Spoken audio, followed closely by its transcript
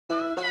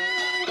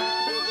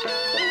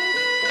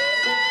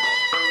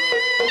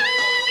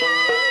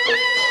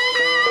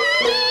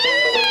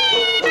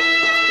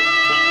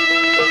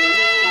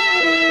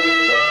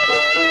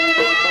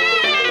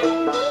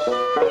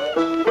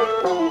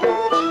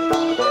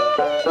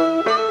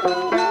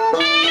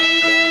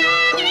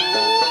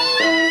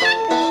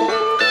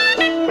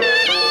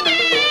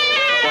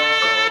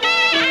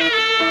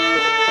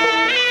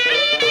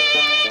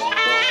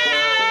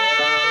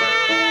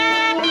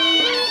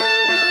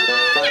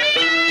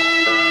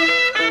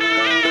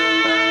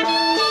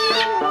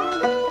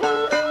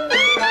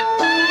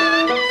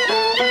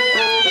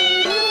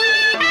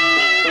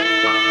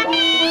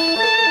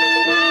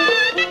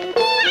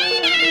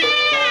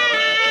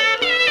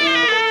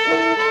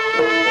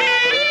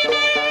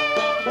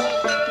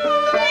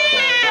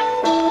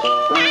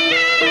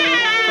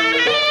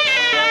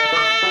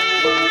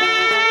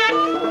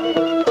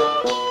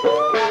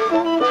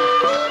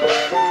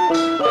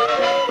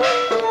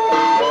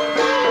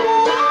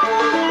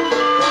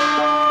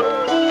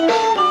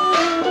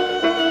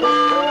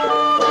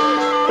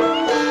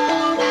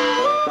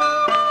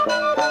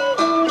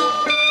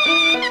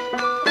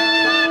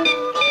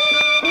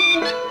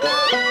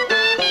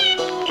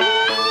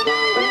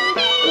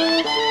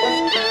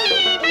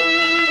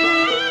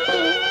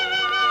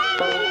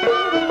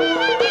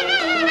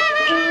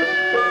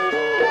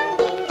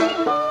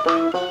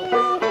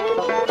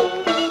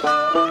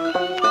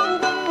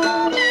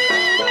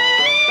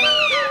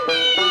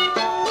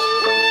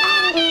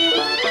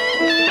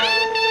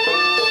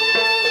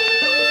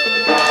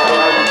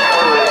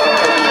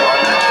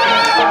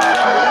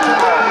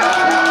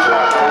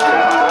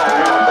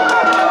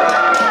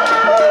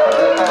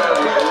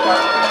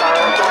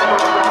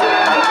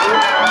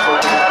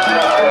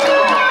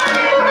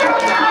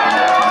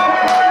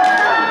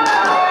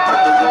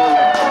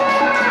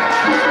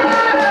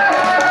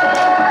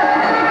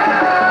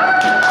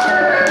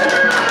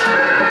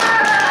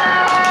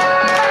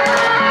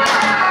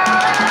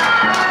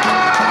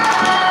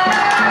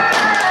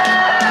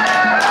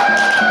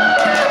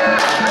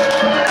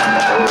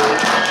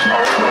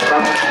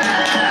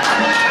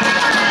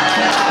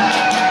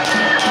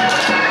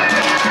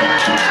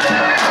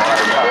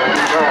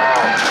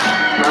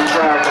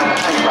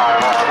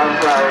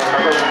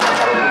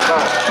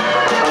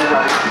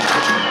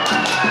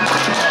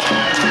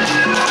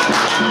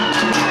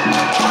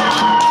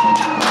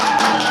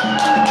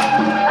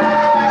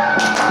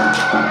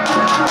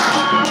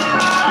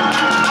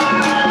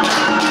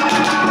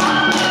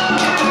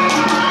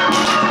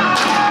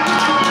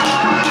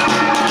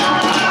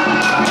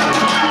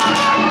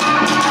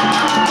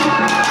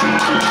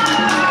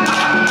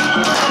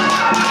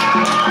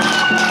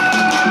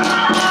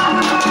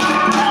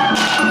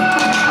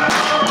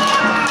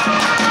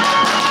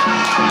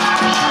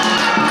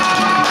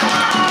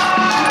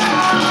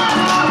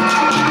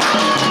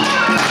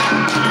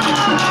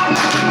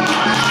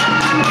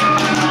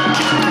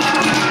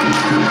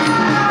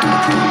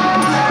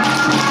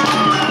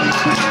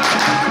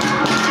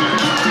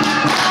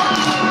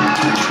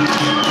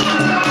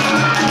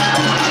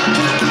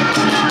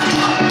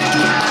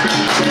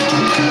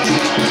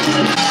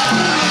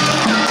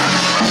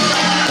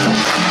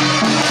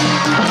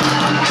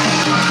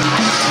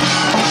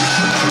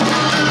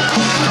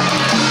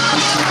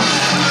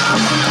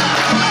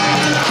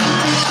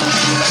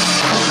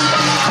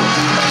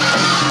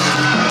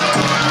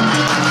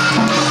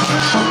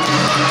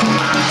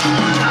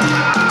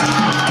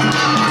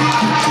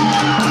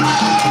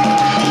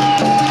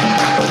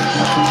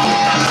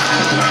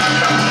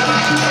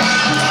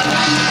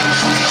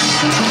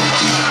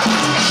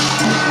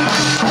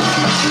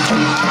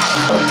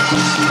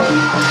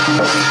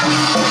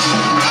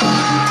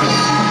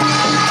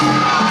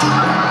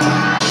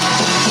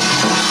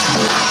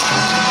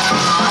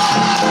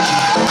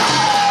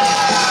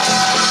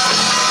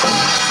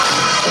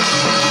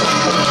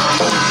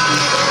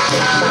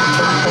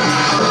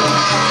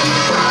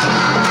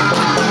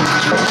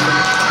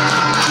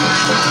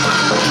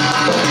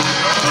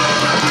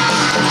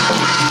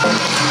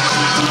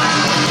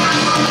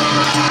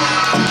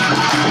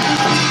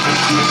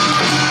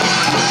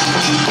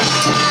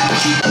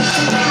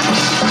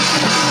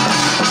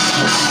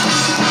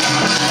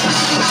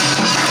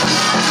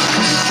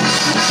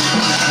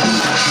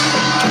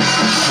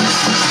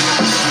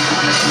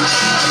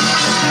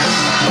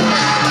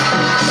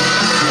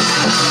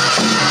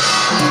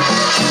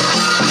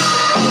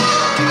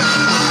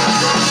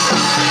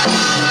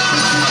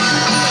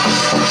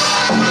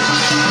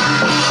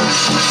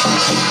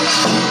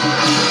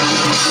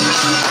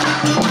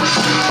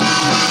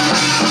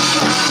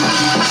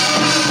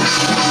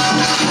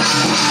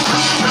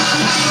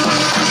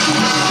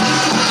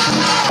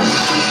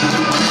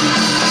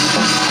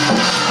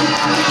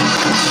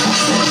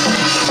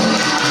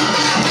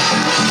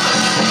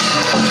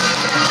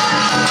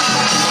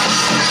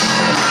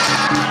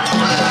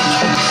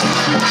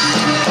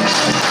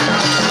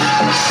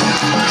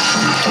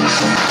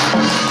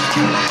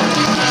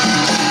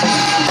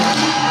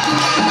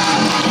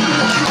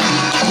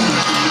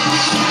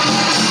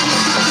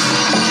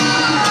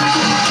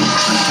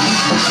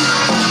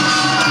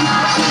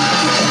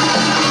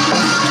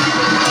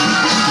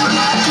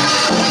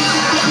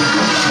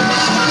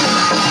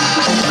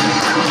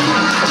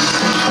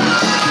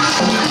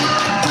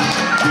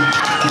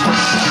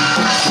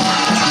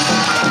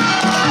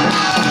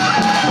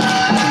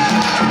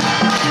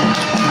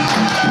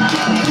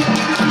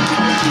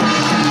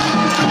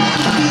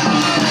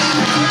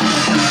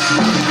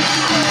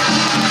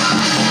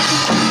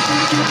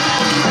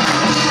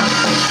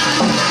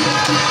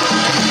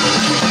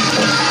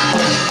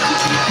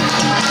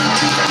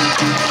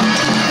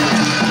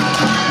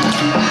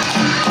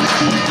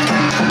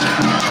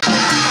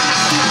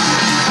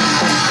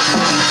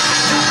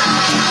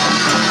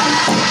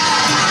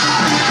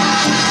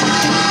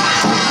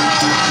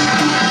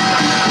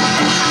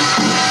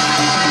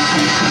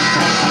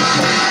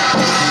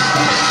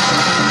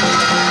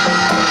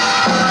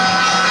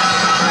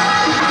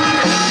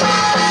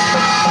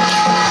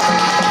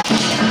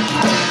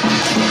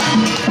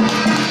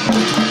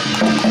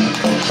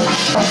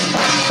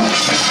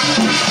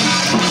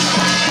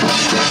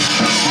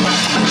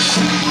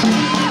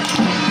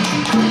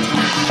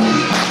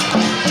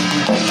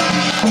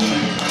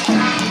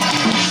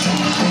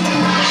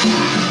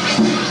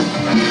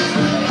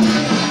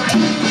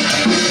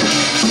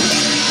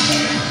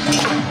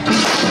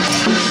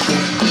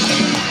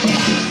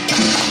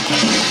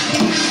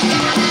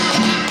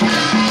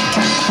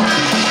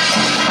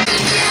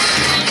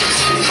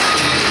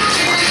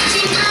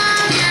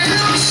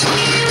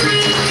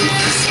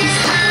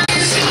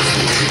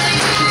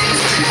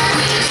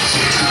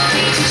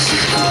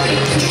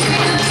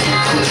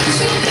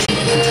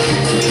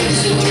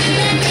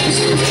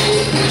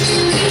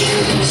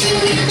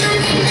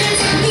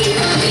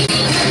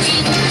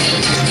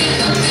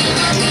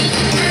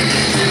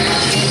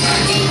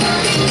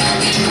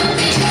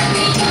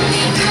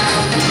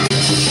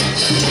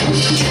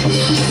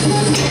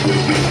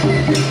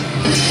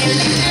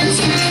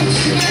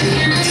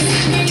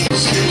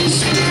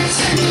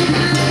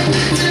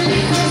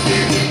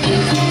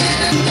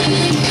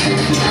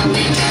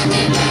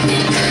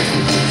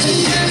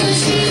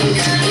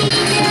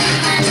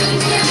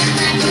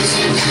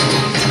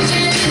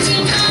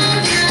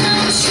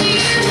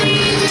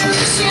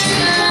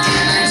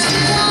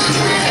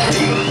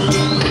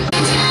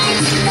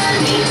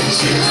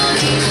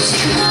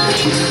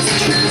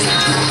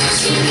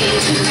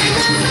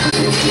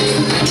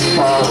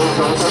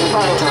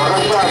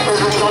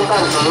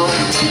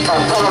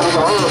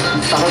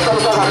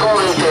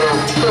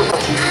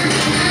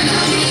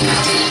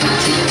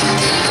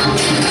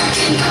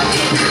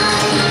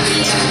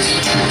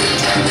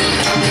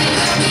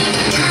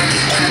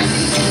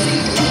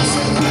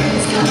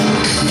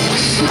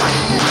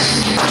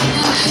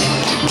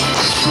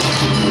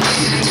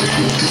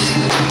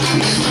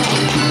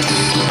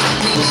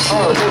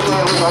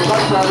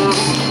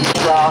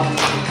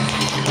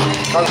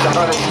咱上咱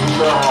的机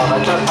车吼，来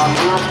这旁边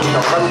非常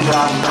感谢，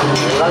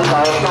咱台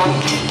中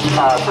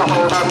祝福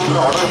咱后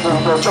头真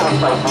多种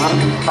菜园，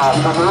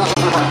祝福你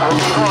们投资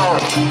好，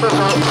谢谢。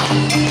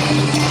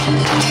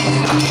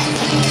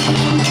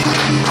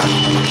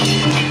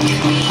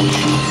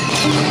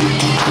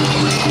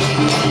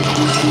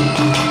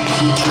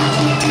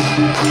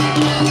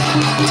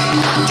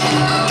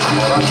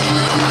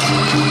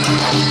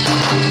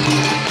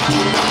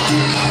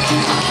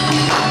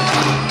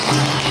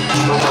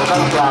非常感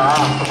谢啊！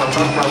非常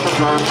感谢这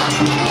个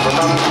我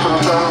们村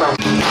庄的，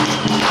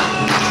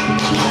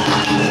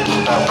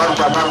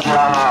感谢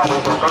啊！非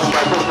常感谢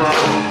这个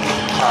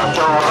叫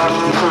咱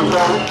村庄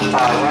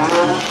无论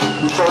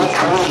中区、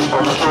我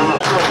们县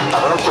大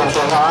家健健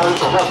康康，做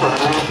个顺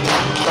利，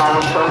高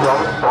收入、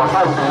大太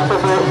平，这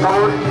些都。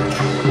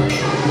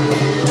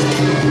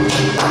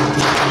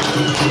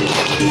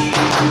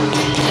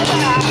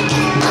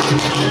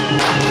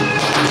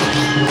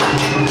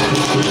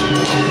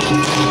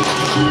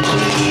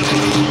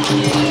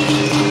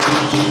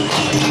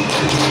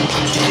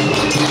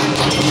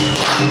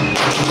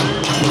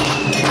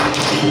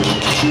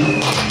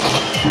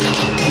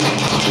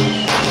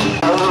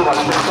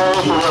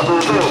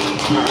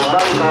咱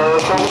台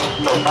中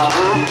北大区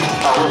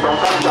非常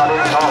感谢您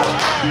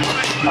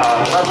哦，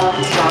咱台中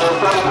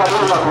观众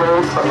乐会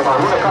非常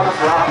的感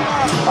谢，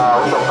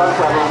非常感谢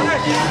您，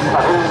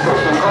您做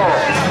辛苦，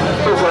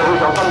谢谢非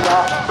常感谢，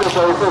谢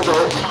谢。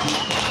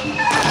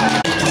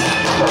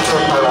谢谢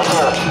台湾好，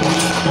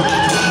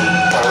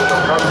非常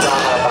感谢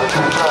大家辛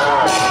苦哦，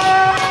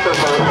谢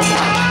谢。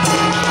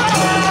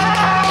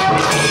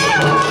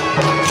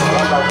咱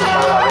台中台湾的台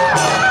湾好，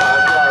谢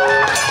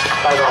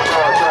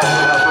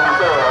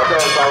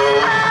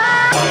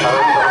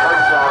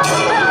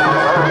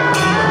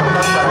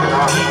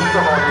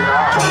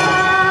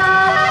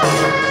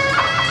谢。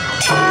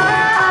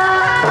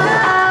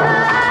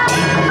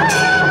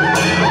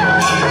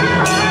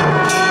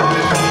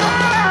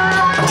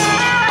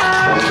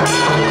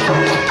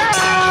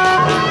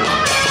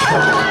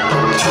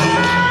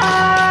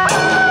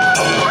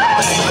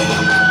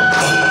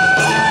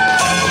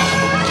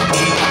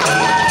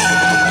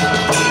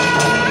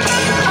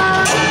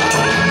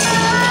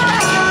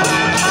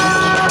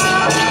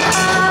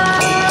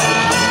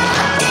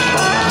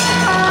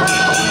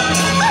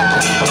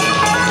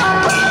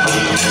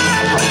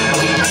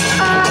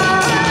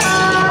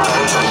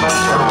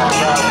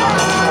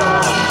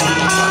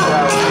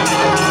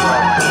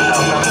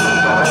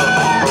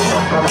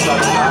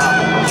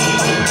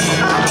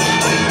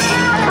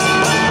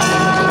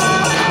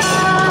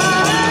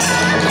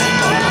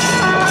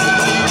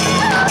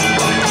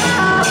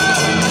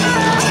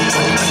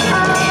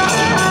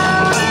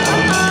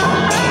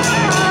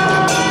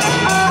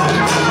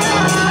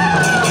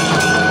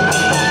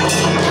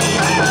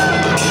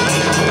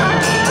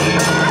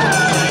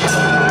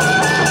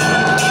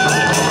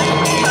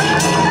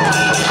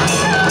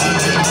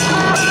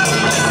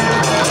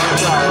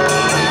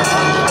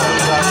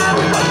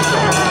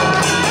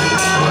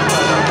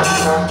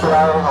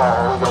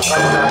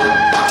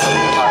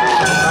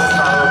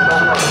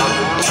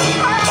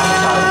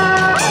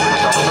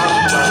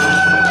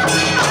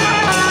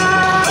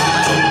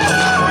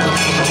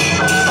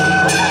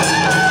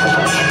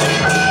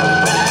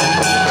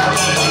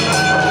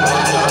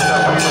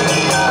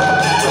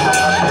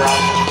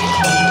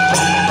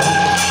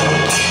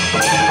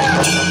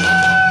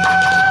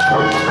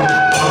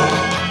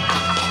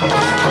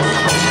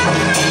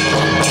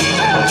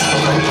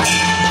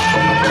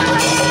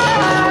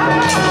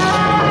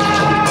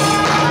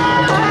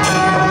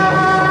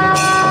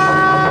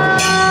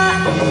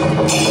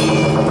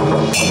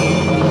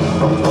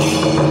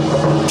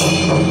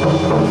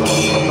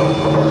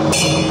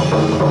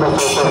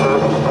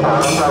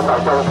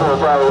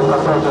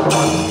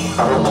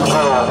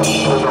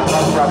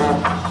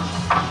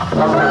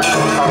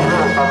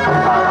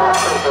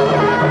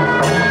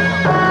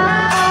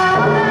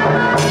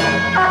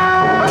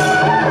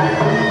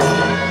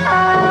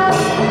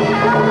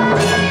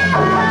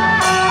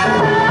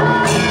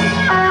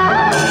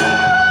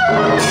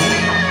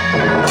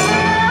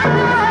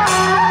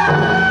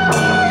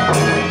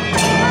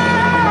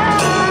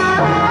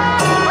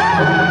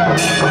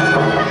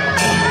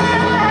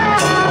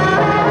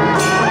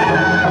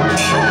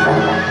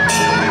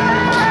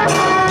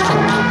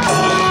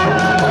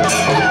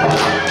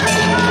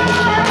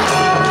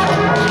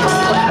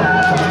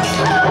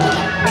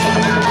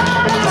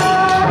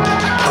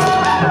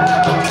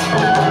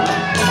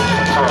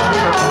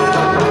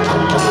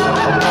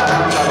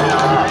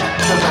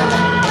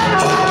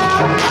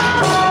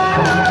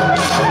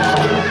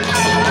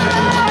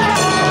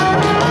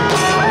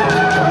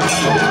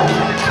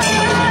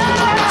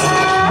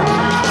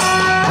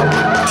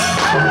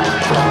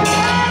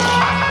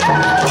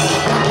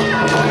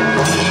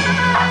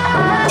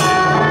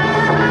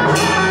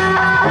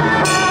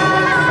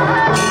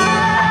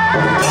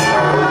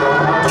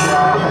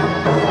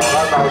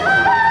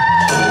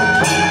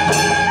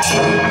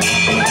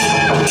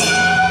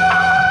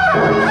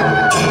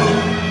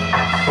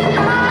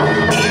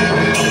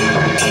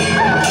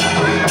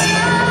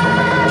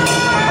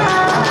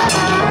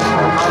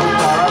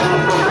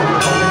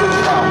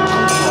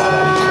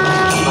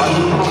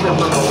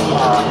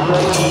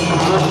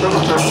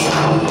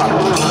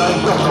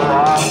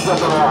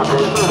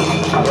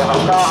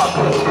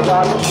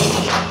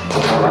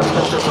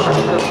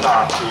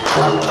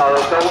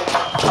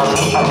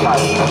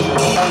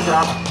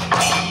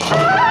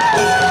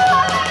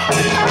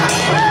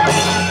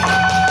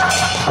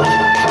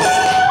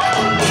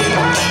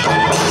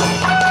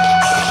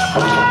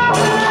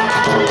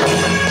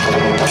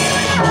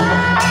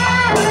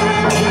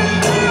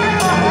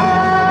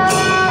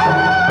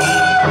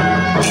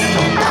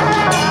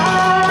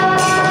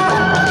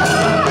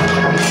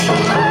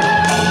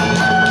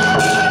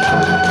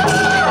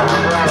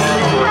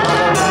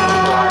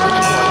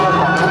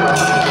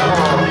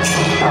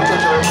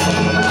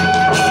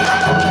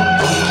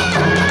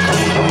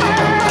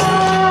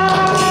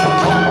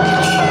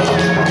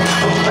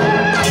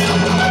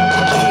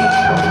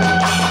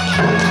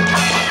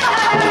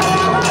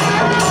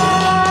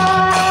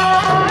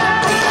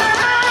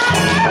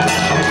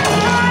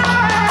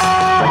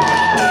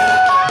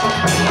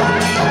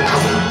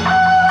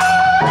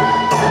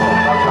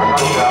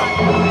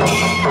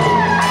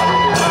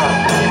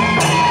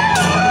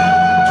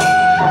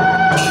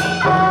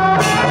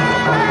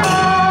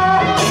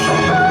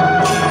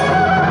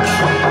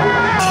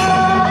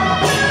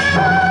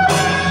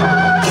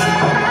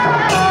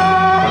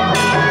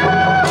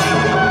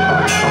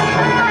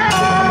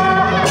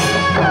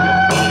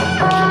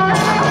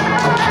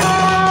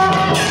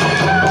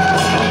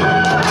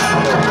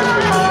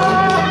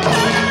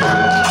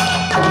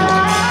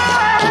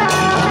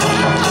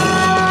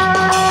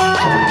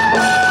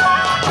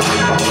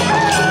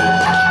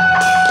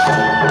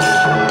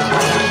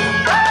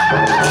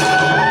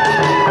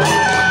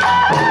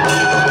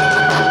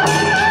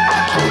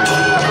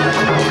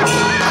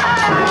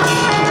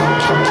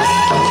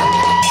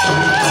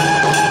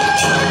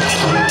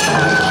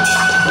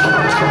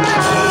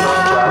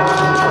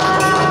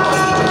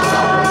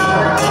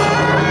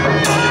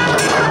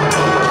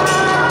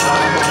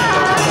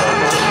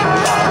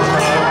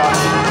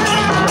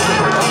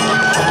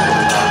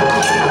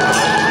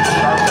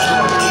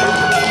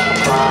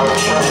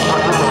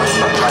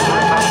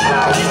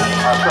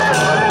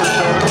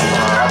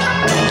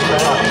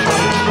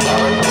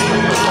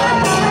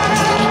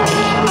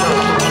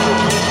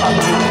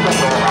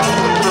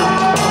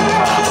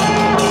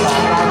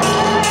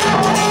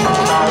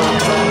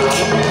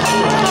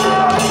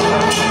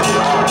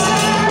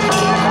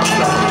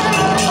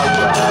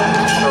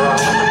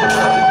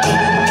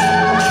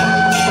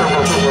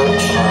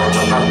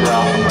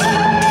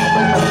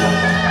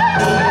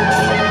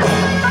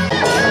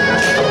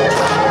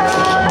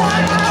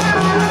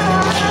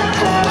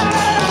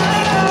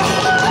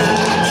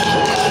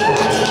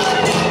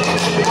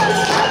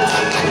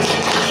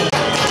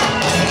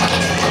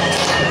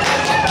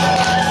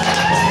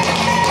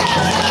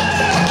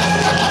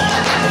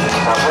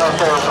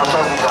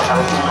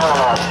今后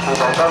呢，是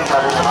从刚才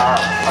的啊，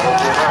然后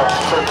最后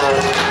这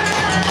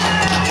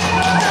个。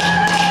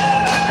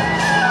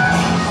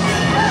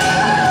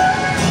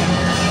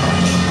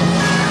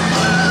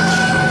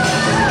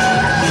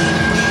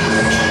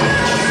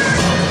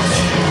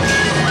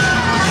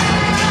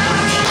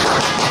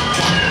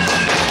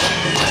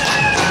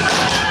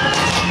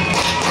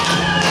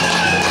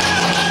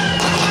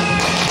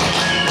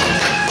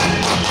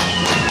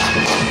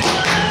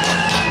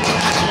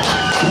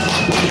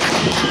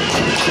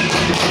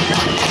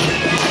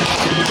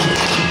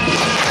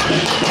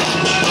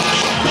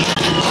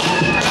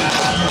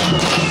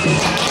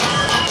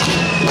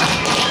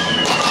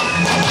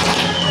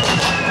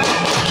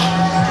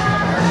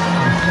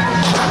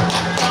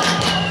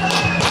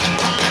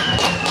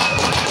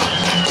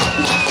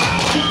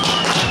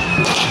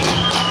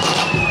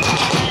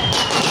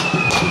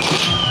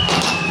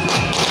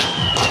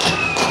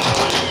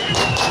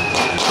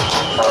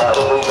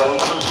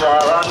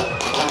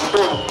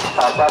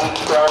咱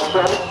交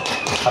通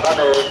咱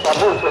的全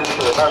部城市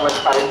咱们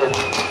开展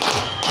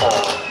咱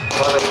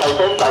的开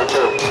展在地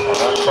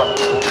咱全部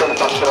正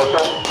常交通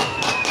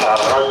咱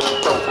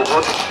政治局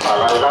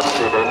来咱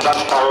这边咱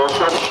高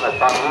中来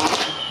参与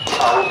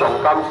非常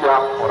感谢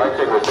咱这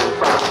个先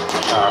生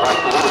咱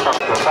服务上上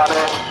班呢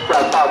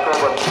在大哥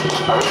们辛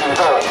苦，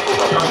非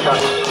常感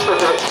谢，谢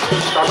谢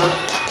咱们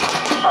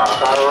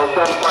高中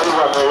法律院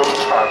的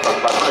承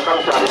办的感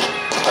谢你，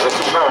大家辛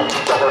苦，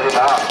谢谢你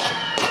啊！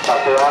大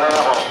家呢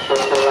先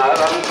进来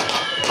咱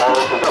比较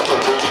顺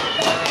利，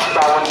高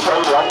温收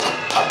粮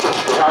谢谢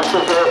谢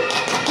谢。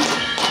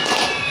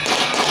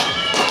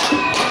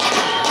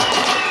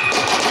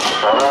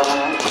咱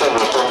政府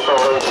工作呢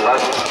是咱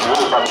服务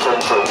上先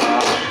做，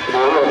留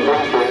用中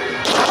心比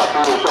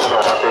如送到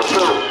地址。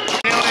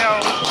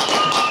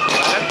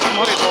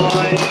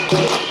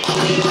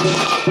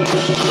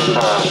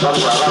感谢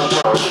咱做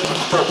事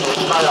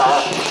大佬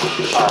非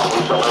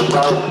常的乖，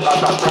大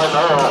家好，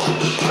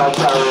大家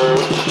的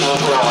支持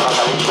来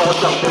多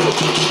奖励，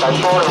来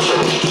多一些，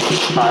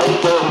来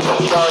多非常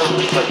乖，来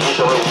非常的鼓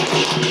励，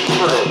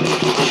非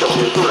常的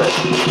鼓励。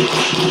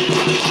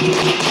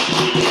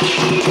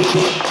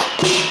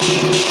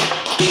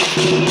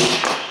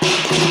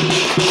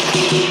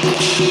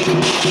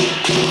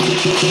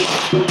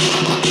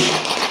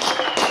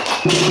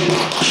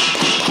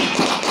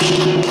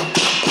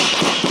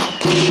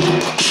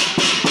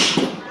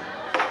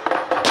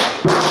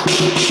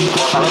我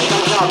们乡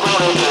下多了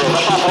些，那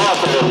大朋友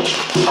些，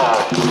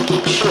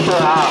谢谢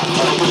啊，我们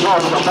今后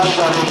有感谢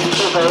你，谢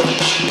谢。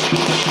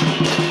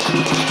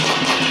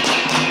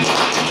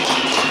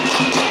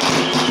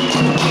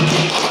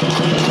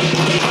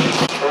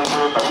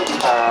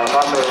咱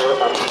的红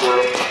街，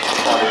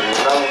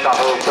咱大伙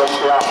中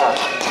家感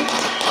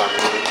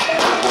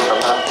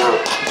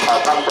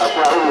谢家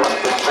务员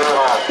先生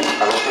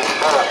大家辛苦，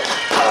大家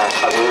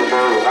多有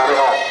压力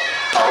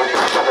非常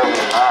祝福你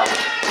咱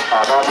希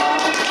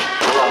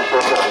望中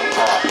人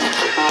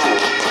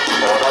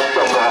咱中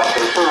国地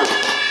区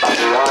大家平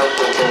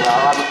平安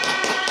安，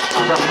互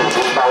相扶持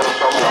到双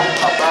阳，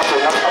大家平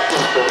安平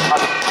安，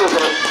谢谢。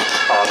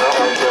咱红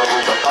街非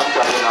常感谢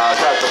你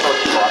这这个支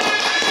援。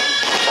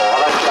咱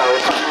下回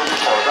咱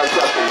咱下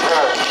地方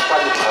咱团，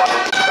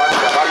咱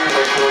咱的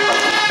主人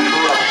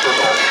知道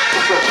介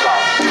绍，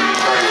分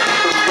享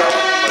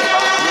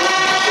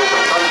非常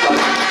感谢。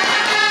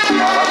咱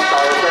高中教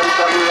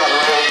育院的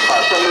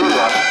教育员，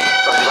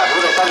非常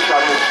感谢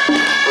你，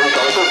非常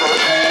谢谢。祝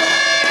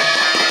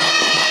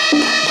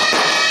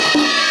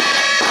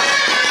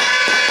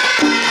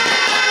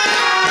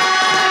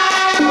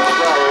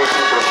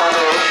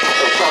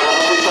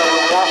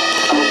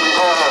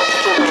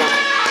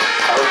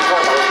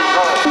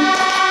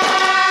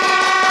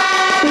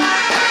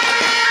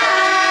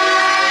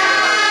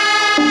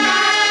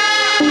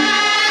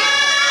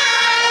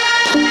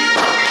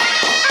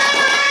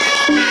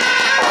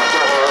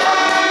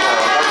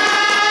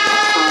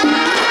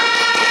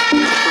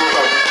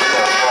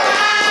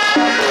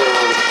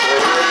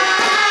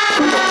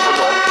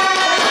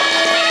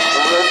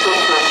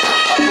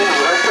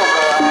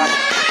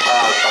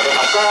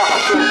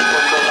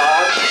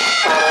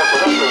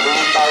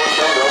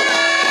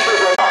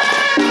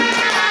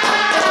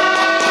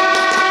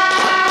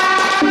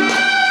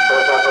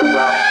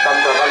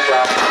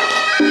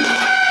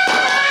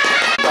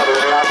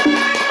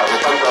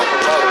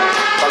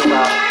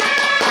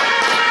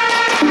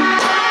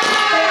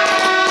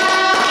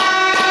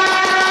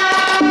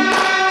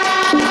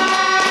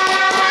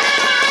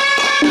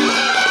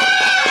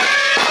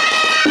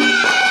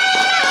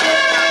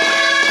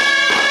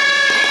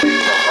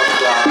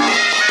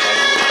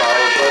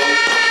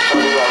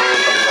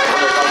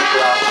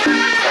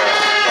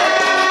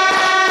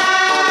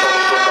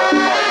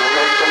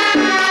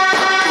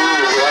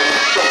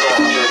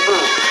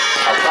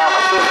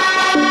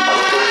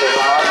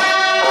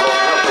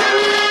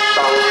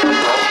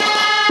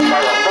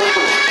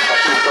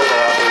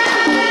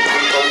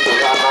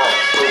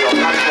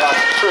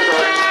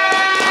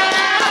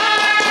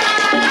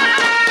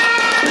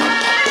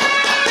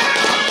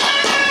福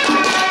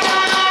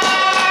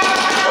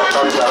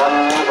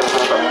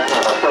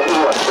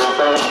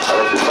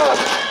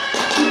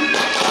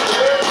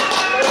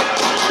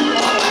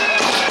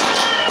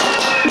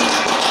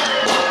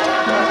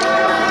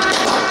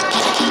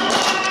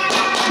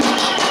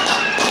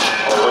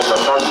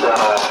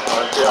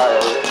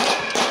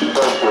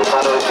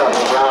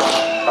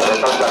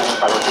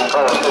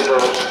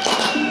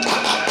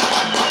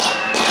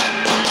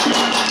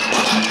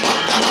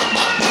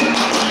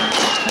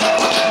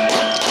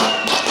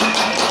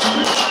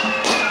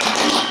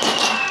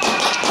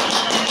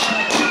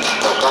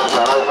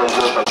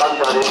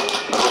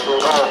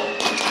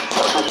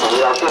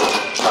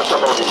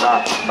啊，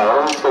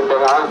平平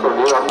安安顺利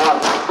圆满，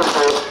谢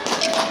谢。